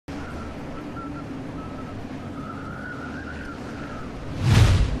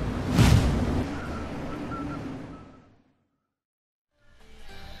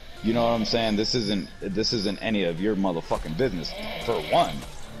You know what I'm saying? This isn't any of your motherfucking business, for one,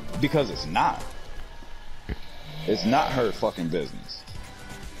 because it's not. It's not her fucking business.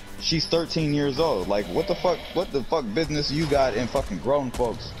 She's 13 years old. Like, what the fuck business you got in fucking grown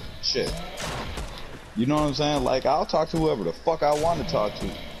folks shit? You know what I'm saying? Like, I'll talk to whoever the fuck I want to talk to.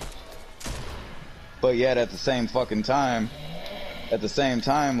 But yet at the same time,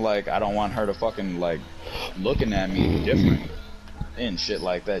 like, I don't want her to fucking, like, looking at me different and shit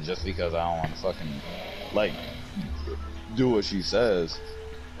like that just because I don't want to fucking, like, do what she says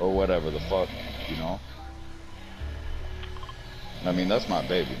or whatever the fuck, you know? I mean, that's my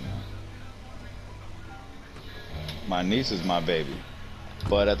baby, man. My niece is my baby.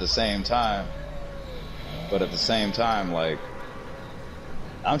 But at the same time, like,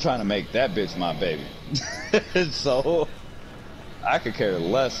 I'm trying to make that bitch my baby. So, I could care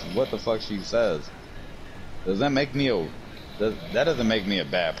less what the fuck she says. Does that make me that doesn't make me a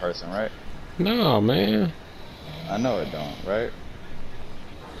bad person, right? No, man. I know it don't, right?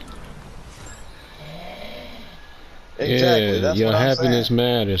 Exactly, Yeah, that's your what I'm happiness saying.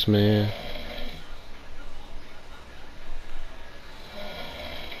 matters, man.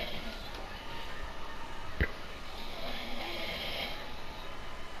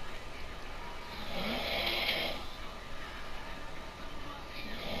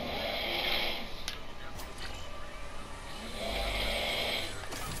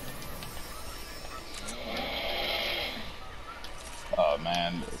 Oh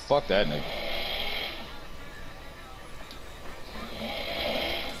man, fuck that nigga.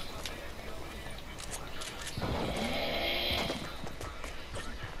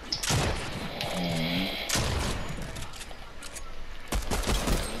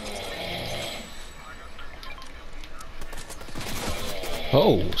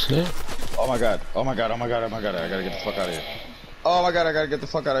 Oh, snap. Oh my god, oh my god, oh my god, oh my god, I gotta get the fuck out of here. Oh my god, I gotta get the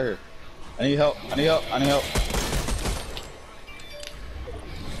fuck out of here. I need help, I need help, I need help.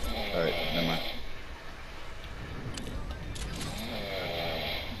 Alright, never mind.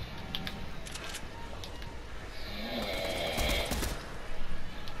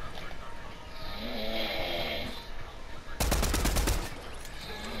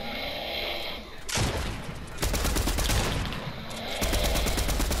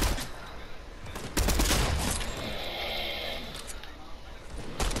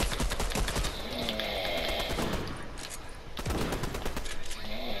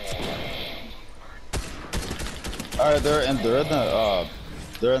 Alright, they're in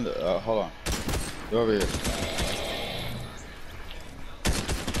the, hold on. They're over here.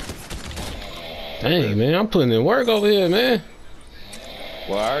 Dang, man, I'm putting in work over here, man.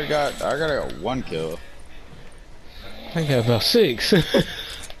 Well, I got one kill. I got about 6.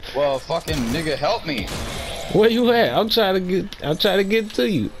 Well, fucking nigga, help me. Where you at? I'm trying to get to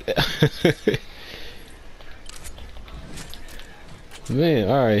you. Man,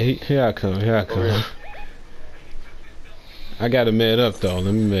 alright, here I come, here I come. Here. I gotta med up though,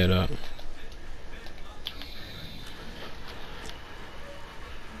 let me med up.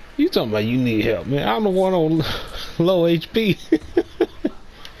 You talking about you need help, man? I'm the one on low HP.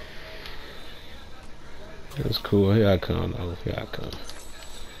 That's cool, here I come though, here I come.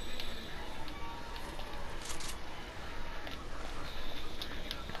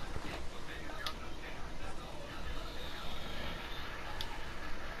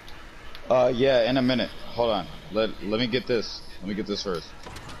 Yeah, in a minute. Hold on. Let me get this. Let me get this first.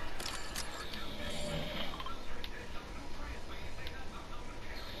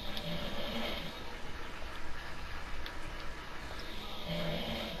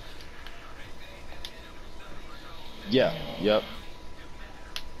 Yeah, yep.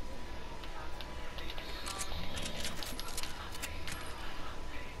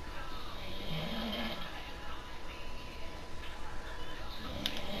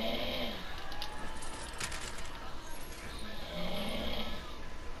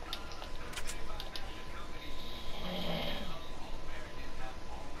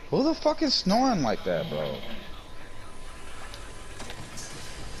 Who the fuck is snoring like that, bro?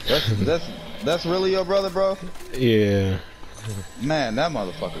 That's really your brother, bro? Yeah. Man, that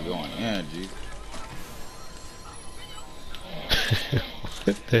motherfucker going in, G.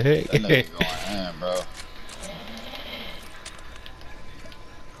 What the heck? That nigga going in, bro.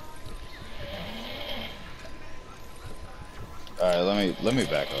 Alright, let me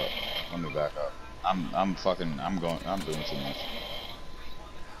back up. Let me back up. I'm doing too much.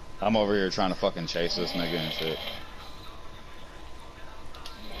 I'm over here trying to fucking chase this nigga and shit.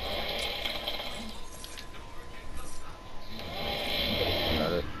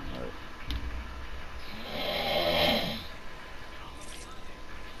 Got it. Alright.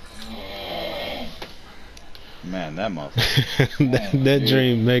 that motherfucker. that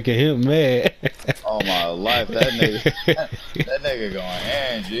dream making him mad. Oh my life, that nigga, that nigga going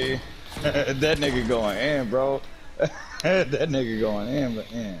in, G. That nigga going in, bro. That nigga going in,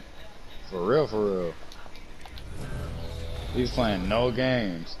 but in. For real, for real. He's playing no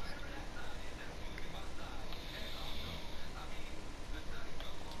games.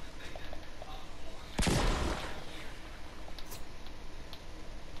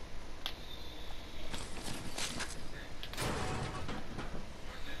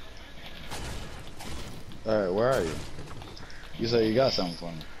 Alright, where are you? You say you got something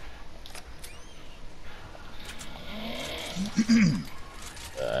for me.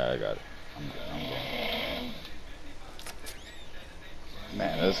 I got it. I'm going.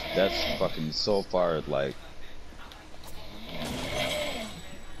 Man, that's fucking so far, like.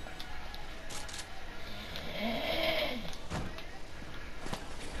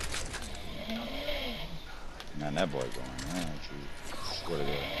 Man, that boy going, man, swear to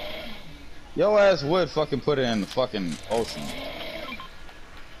God. Yo ass would fucking put it in the fucking ocean.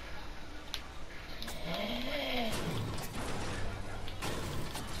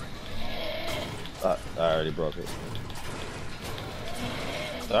 I already broke it.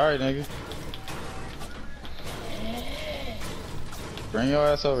 Sorry, nigga. Bring your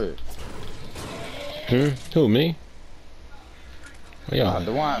ass over here. Who, me? Where y'all?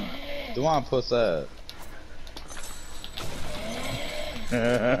 Dewan puss ass.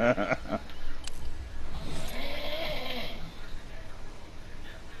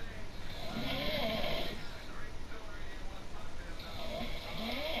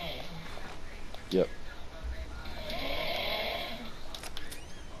 Yep.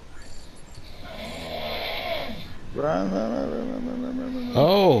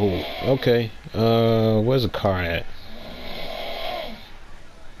 Oh, okay. Where's the car at?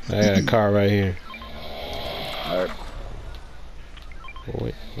 I got a car right here. Alright.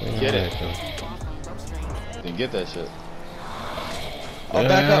 Wait, get it. Then get that shit. Oh,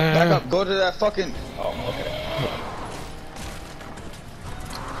 back up. Go to that fucking. Oh, okay.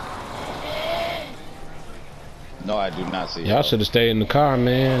 No, I do not see. Y'all should have stayed in the car,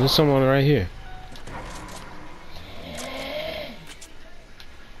 man. There's someone right here.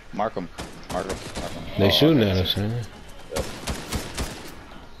 Mark him. They shooting okay. at us, man. Yep.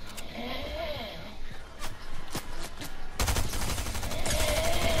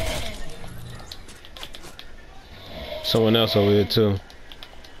 Someone else over here too.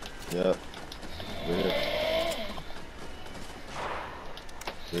 Yep. We're here.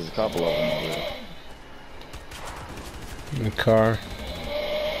 There's a couple of them over here. In the car.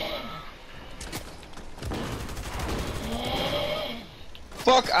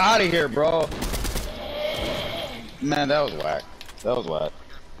 Fuck out of here, bro. Man, that was whack. That was whack.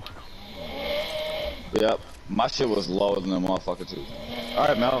 Yep. My shit was lower than the motherfucker too.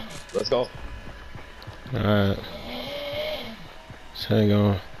 Alright, Mel. Let's go. Alright. Let's hang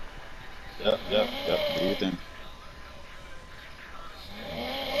on. Yep. Do your thing.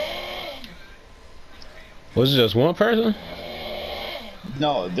 Was it just one person?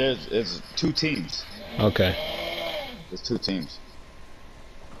 No, it's two teams. Okay. There's two teams.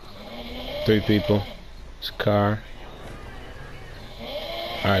 3 people. It's a car.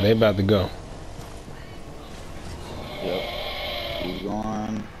 Alright, they about to go. Yep. Keep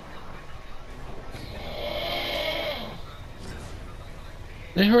going.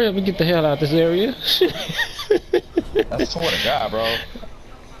 Hey, hurry up and get the hell out of this area. I swear to God, bro.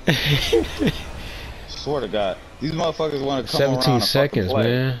 Swear to God. These motherfuckers want to come 17 around and seconds, fucking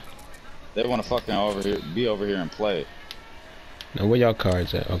play. man. They want to fucking be over here and play. Now, where y'all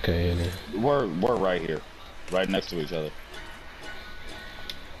cards at? Okay, yeah, then. We're right here. Right next to each other.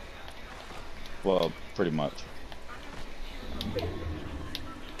 Well, pretty much.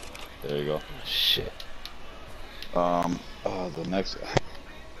 There you go. Shit. Oh, the next.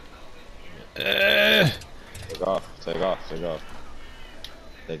 Take off.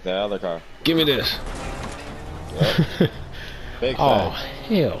 Take that other car. Give me this. Yep. Big Oh, facts.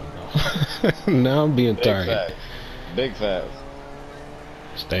 hell no. Now I'm being targeted. Big facts.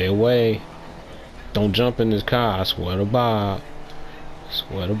 Stay away. Don't jump in this car. I swear to Bob.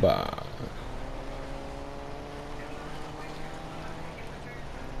 Swear to Bob.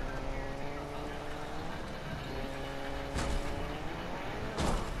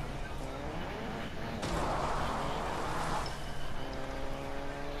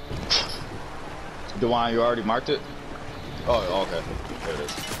 Dewan, you already marked it? Oh, okay. There it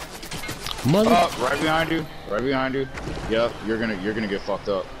is. Mother. Right behind you. Right behind you. Yep, you're gonna get fucked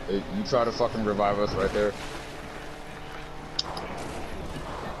up. You try to fucking revive us right there.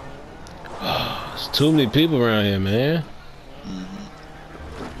 It's too many people around here, man.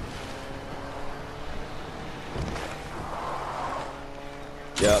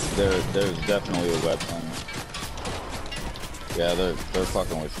 Yep, there's definitely a weapon. Yeah, they're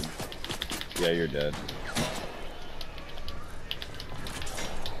fucking with you. Yeah, you're dead.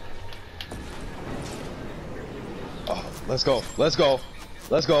 Oh, let's go. Let's go.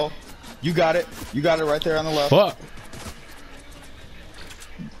 Let's go. You got it. You got it right there on the left. Fuck.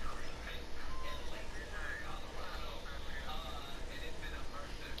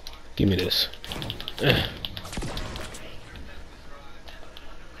 Give me this.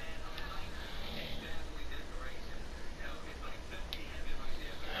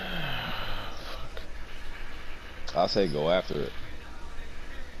 I'll say go after it.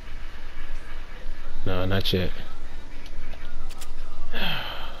 No, not yet.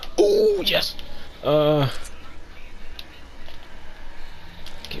 Oh yes.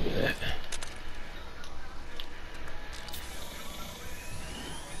 Give me that.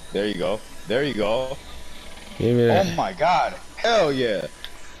 There you go. There you go. Give me that. Oh my god. Hell yeah.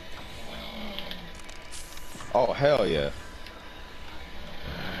 Oh hell yeah.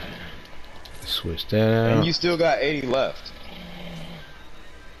 Switch that out. And you still got 80 left.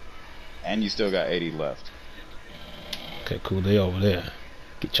 And you still got 80 left. Okay, cool. They over there.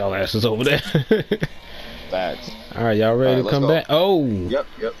 Get y'all asses over there. Facts. All right, y'all ready to come back? Oh. Yep.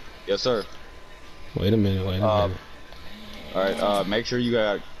 Yes, sir. Wait a minute. Wait a minute. All right. Make sure you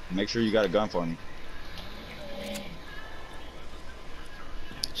got a gun for me.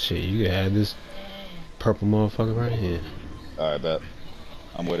 Shit, you can have this purple motherfucker right here. All right, bet.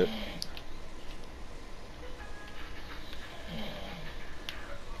 I'm with it.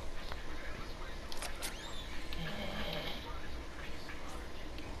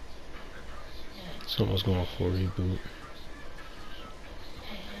 Someone's going for a reboot.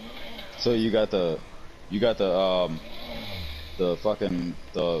 So you got the fucking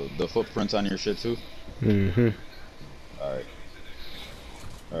the footprints on your shit too? Mm-hmm. Alright.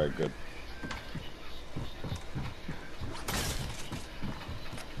 Alright, good.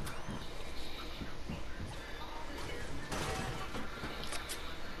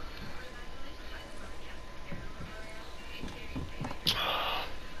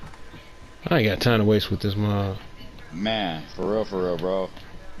 I ain't got time to waste with this mob. Man, for real, bro.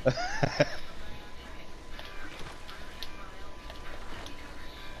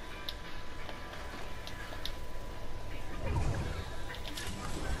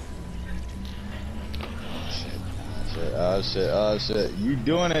 Oh shit. You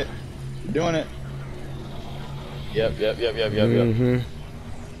doing it. You're doing it. Yep. Mm-hmm.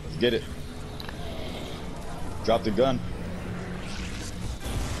 Let's get it. Drop the gun.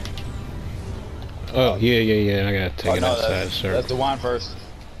 Oh, yeah. I gotta take it no, outside the circle. That's the wine first.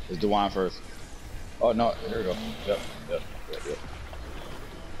 It's the wine first. Oh, no. Here we go. Yep.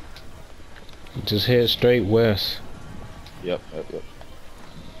 Just head straight west. Yep.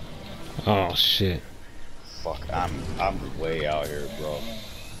 Oh, shit. Fuck, I'm way out here, bro.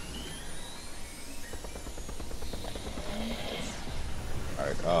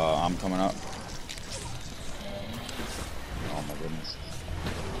 Alright, I'm coming up. Oh my goodness.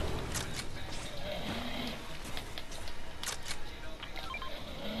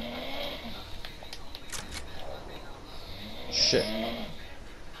 Shit.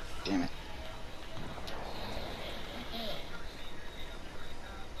 Damn it.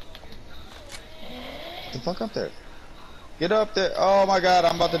 Get the fuck up there. Get up there. Oh my god,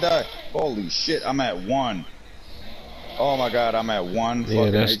 I'm about to die. Holy shit, I'm at 1. Oh my god, I'm at 1. Yeah,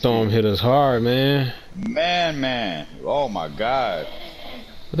 that storm hit us hard, man. Man. Oh my god.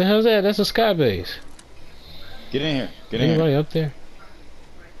 What the hell's that? That's a sky base. Get in here. Get in Anybody here. up there?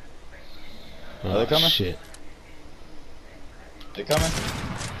 Are they coming? Shit. They coming?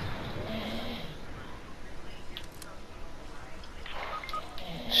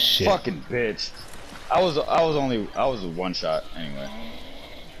 Shit. Fucking bitch. I was a one shot anyway.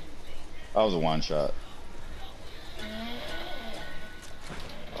 I was a one shot.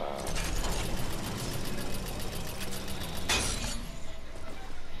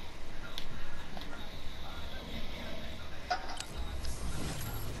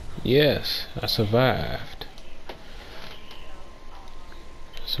 Yes, I survived.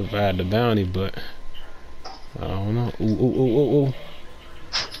 Survived the bounty, but I don't know. Ooh.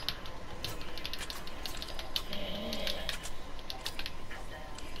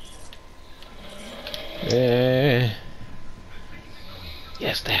 Yeah.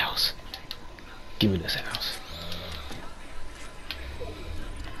 Yes, the house. Give me this house.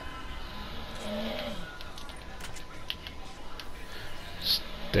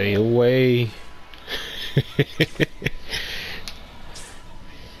 Stay away. He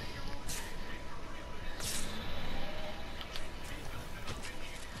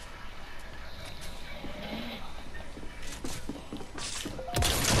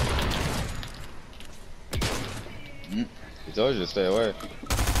told you to stay away.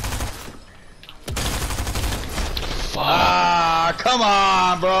 Fuck. Ah, come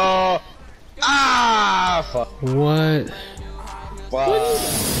on, bro. Ah, fuck. What?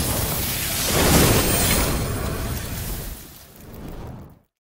 Fuck.